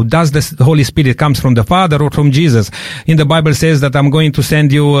pointed out, does the Holy Spirit comes from the Father or from Jesus? In the Bible says that I'm going to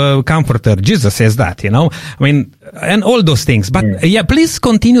send you a comforter. Jesus says that, you know? I mean, and all those things. But please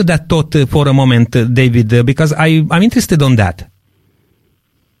continue that thought for a moment, David, because I'm interested on that.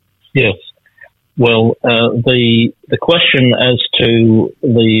 Yes. Well, the question as to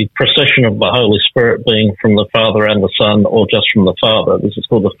the procession of the Holy Spirit being from the Father and the Son or just from the Father, this is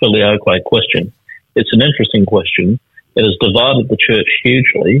called the filioque question. It's an interesting question. It has divided the church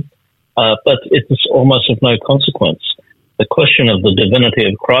hugely, but it's almost of no consequence. The question of the divinity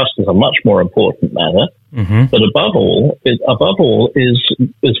of Christ is a much more important matter. But above all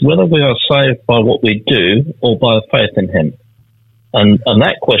is whether we are saved by what we do or by faith in him. And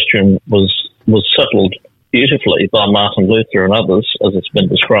that question was settled beautifully by Martin Luther and others, as it's been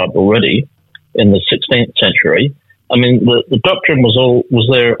described already, in the 16th century. I mean, the doctrine was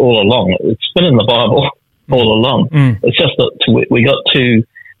there all along. It's been in the Bible all along. It's just that we got too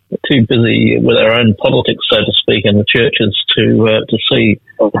busy with our own politics, so to speak, in the churches to see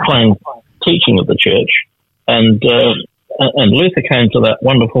the plain teaching of the church. And Luther came to that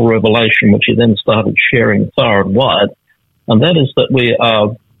wonderful revelation, which he then started sharing far and wide, and that is that we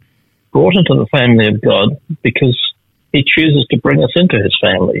are brought into the family of God because he chooses to bring us into his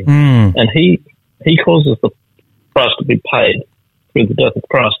family. And he causes the price to be paid through the death of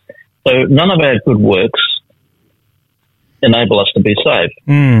Christ. So none of our good works enable us to be saved.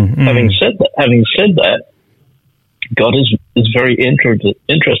 Having said that, God is very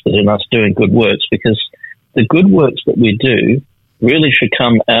interested in us doing good works, because the good works that we do really should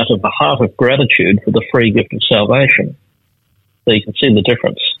come out of a heart of gratitude for the free gift of salvation. So you can see the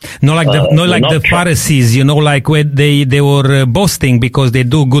difference. Not like the Pharisees, you know, like when they were boasting because they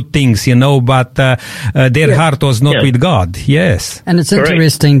do good things, you know, but their heart was not with God. Yes. And it's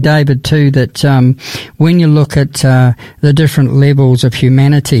interesting, David, too, that when you look at the different levels of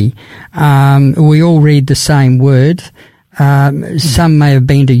humanity, we all read the same word. Some may have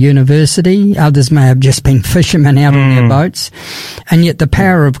been to university. Others may have just been fishermen out on their boats. And yet the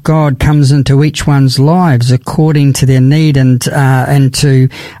power of God comes into each one's lives according to their need, and to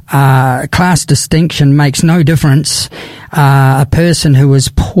class distinction makes no difference. A person who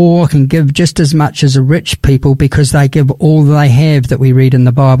is poor can give just as much as a rich people because they give all they have, that we read in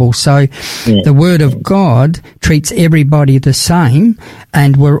the Bible. So the Word of God treats everybody the same,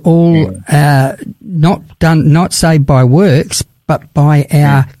 and we're all not saved by works, but by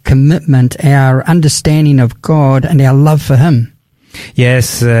our commitment, our understanding of God, and our love for Him.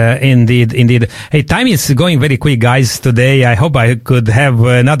 Yes, indeed. Hey, time is going very quick, guys, today. I hope I could have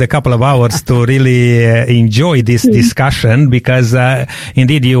another couple of hours to really enjoy this discussion, because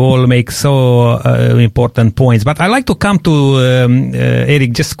indeed you all make so important points. But I'd like to come to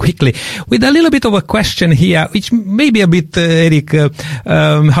Eric just quickly with a little bit of a question here, which may be a bit, Eric,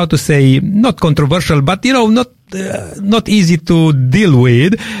 how to say, not controversial, but, not easy to deal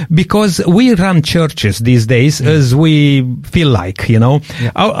with, because we run churches these days as we feel like,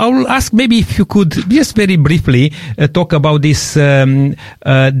 I'll ask maybe if you could just very briefly talk about this,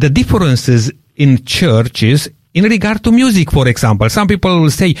 the differences in churches in regard to music, for example. Some people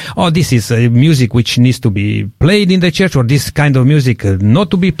will say, this is music which needs to be played in the church, or this kind of music not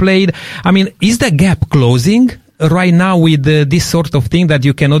to be played. I mean, is the gap closing right now with this sort of thing that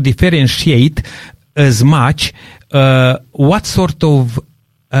you cannot differentiate as much? What sort of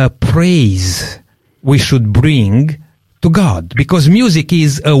praise we should bring to God? Because music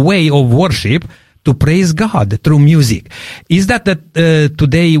is a way of worship, to praise God through music. Is that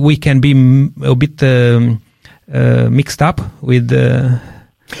today we can be a bit mixed up with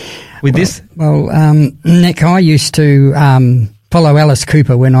this? Well, Nick, I used to follow Alice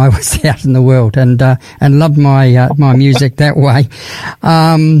Cooper when I was out in the world, and loved my music that way.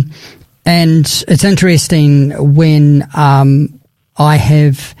 And it's interesting when I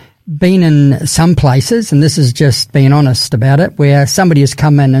have been in some places, and this is just being honest about it, where somebody has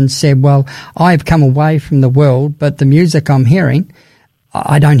come in and said, well, I've come away from the world, but the music I'm hearing,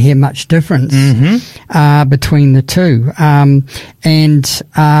 I don't hear much difference between the two. And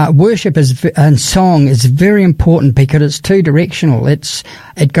worship and song is very important, because it's two-directional. It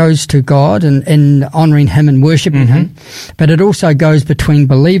goes to God and honouring Him and worshipping Him, but it also goes between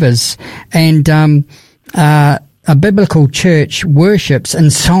believers. And a biblical church worships in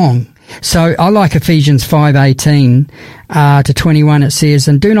song. So I like Ephesians 5:18 to 21. It says,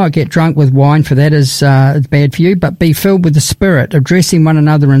 "And do not get drunk with wine, for that is bad for you, but be filled with the Spirit, addressing one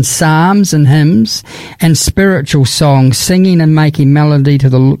another in psalms and hymns and spiritual songs, singing and making melody to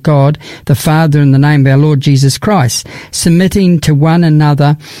the God, the Father, in the name of our Lord Jesus Christ, submitting to one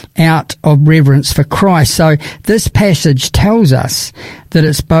another out of reverence for Christ." So this passage tells us that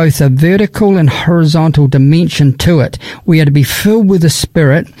it's both a vertical and horizontal dimension to it. We are to be filled with the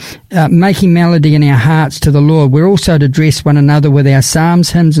Spirit, making melody in our hearts to the Lord. We're also to address one another with our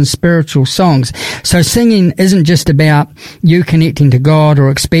psalms, hymns, and spiritual songs. So singing isn't just about you connecting to God or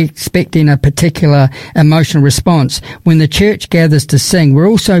expecting a particular emotional response. When the church gathers to sing, we're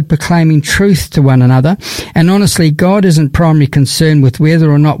also proclaiming truth to one another. And honestly, God isn't primarily concerned with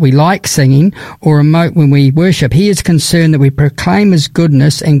whether or not we like singing or emote when we worship. He is concerned that we proclaim His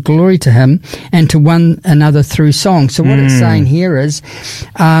goodness and glory to Him and to one another through song. So what it's saying here is,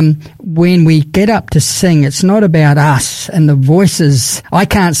 when we get up to sing, it's not about us and the voices. I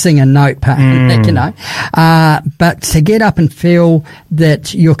can't sing a note, but to get up and feel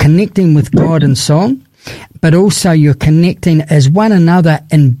that you're connecting with God in song, but also you're connecting as one another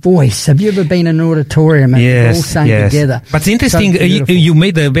in voice. Have you ever been in an auditorium and all sang together? But it's interesting, so you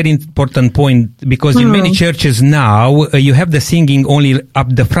made a very important point, because in many churches now, you have the singing only up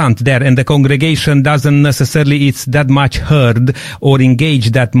the front there, and the congregation doesn't necessarily, it's that much heard or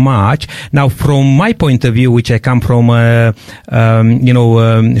engaged that much. Now, from my point of view, which I come from,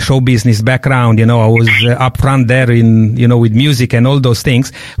 show business background, I was up front there in, with music and all those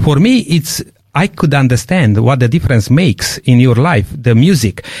things. For me, I could understand what the difference makes in your life, the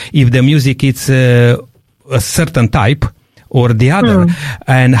music. If the music is a certain type or the other,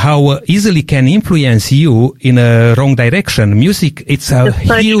 and how easily can influence you in a wrong direction. Music, it's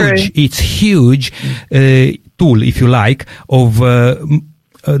huge tool, if you like, of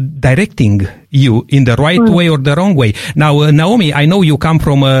directing you in the right way or the wrong way. Now, Naomi, I know you come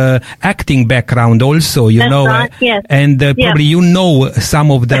from a acting background also, right, yes. And probably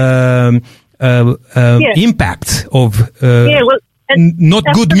some of the impacts of not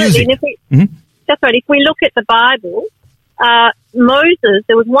good music. That's right. If we look at the Bible, Moses,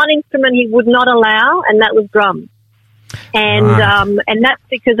 there was one instrument he would not allow, and that was drums. And that's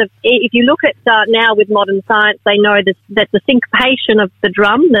because of, if you look at now with modern science, they know that the syncopation of the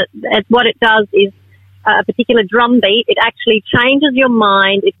drum, that what it does is a particular drum beat, it actually changes your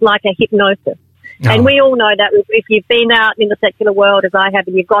mind. It's like a hypnosis. Oh. And we all know that if you've been out in the secular world, as I have,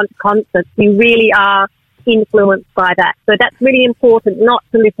 and you've gone to concerts, you really are influenced by that. So that's really important, not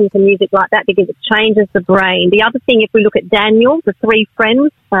to listen to music like that, because it changes the brain. The other thing, if we look at Daniel, the three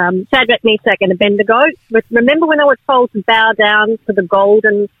friends, Shadrach, Meshach and Abednego, remember when they were told to bow down to the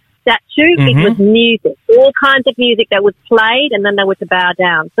golden statue? Mm-hmm. It was music, all kinds of music that was played, and then they were to bow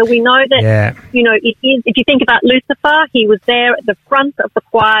down. So we know that, you know, it is, if you think about Lucifer, he was there at the front of the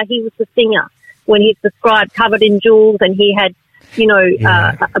choir, he was the singer when he's described covered in jewels, and he had, you know,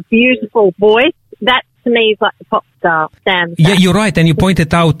 a beautiful voice. That, to me, is like the pop star stands. Yeah, you're right. And you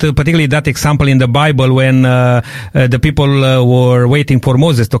pointed out particularly that example in the Bible when the people were waiting for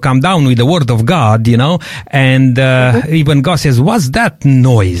Moses to come down with the word of God, you know, and even God says, what's that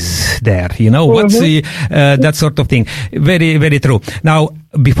noise there? You know, what's that sort of thing. Very, very true. Now,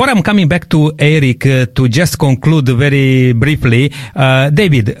 before I'm coming back to Eric to just conclude very briefly,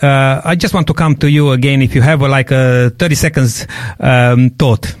 David, I just want to come to you again if you have like a 30 seconds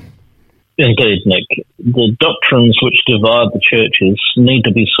thought. Indeed, Nick. The doctrines which divide the churches need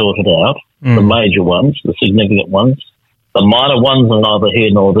to be sorted out, the major ones, the significant ones. The minor ones are neither here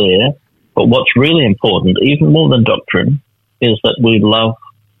nor there. But what's really important, even more than doctrine, is that we love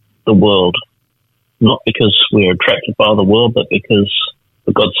the world, not because we're attracted by the world, but because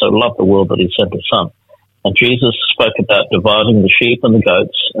God so loved the world that he sent his son. And Jesus spoke about dividing the sheep and the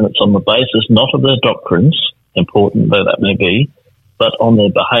goats, and it's on the basis not of their doctrines, important though that may be, but on their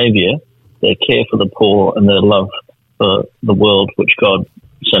behaviour, their care for the poor, and their love for the world which God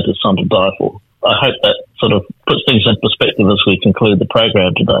sent his son to die for. I hope that sort of puts things in perspective as we conclude the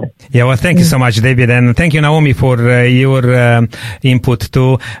program today. Yeah, well, thank you so much, David, and thank you, Naomi, for your input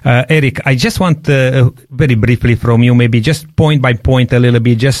too. Eric, I just want very briefly from you, maybe just point by point a little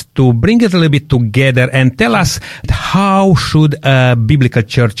bit, just to bring it a little bit together and tell us how should a biblical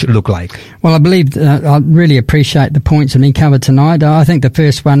church look like? Well, I believe I really appreciate the points that have been covered tonight. I think the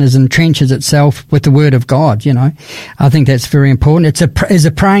first one is entrenches itself with the Word of God, you know. I think that's very important. It's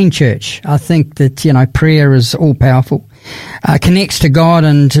a praying church. I think that, you know, prayer is all powerful. Connects to God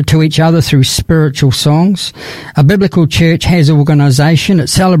and to each other through spiritual songs. A biblical church has organisation. It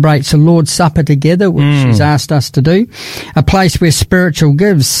celebrates the Lord's Supper together, which He's asked us to do. A place where spiritual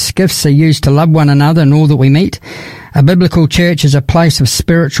gifts are used to love one another in all that we meet. A biblical church is a place of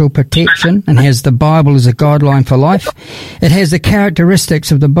spiritual protection and has the Bible as a guideline for life. It has the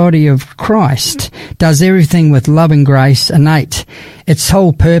characteristics of the body of Christ, does everything with love and grace innate. Its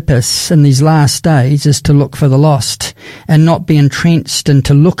whole purpose in these last days is to look for the lost and not be entrenched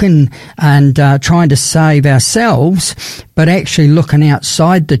into looking and trying to save ourselves, but actually looking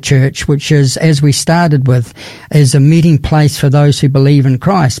outside the church, which is, as we started with, is a meeting place for those who believe in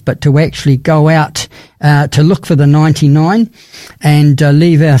Christ, but to actually go out to look for the 99 and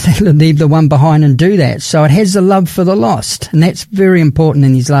leave the one behind and do that. So it has the love for the lost, and that's very important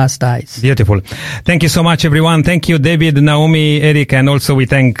in these last days. Beautiful. Thank you so much, everyone. Thank you, David, Naomi, Eric, and also we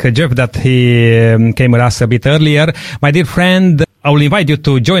thank Jeff that he came with us a bit earlier. My dear friend, I will invite you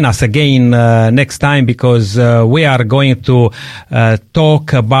to join us again next time, because we are going to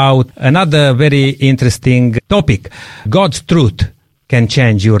talk about another very interesting topic. God's truth can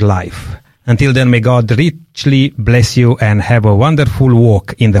change your life. Until then, may God richly bless you and have a wonderful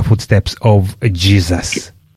walk in the footsteps of Jesus.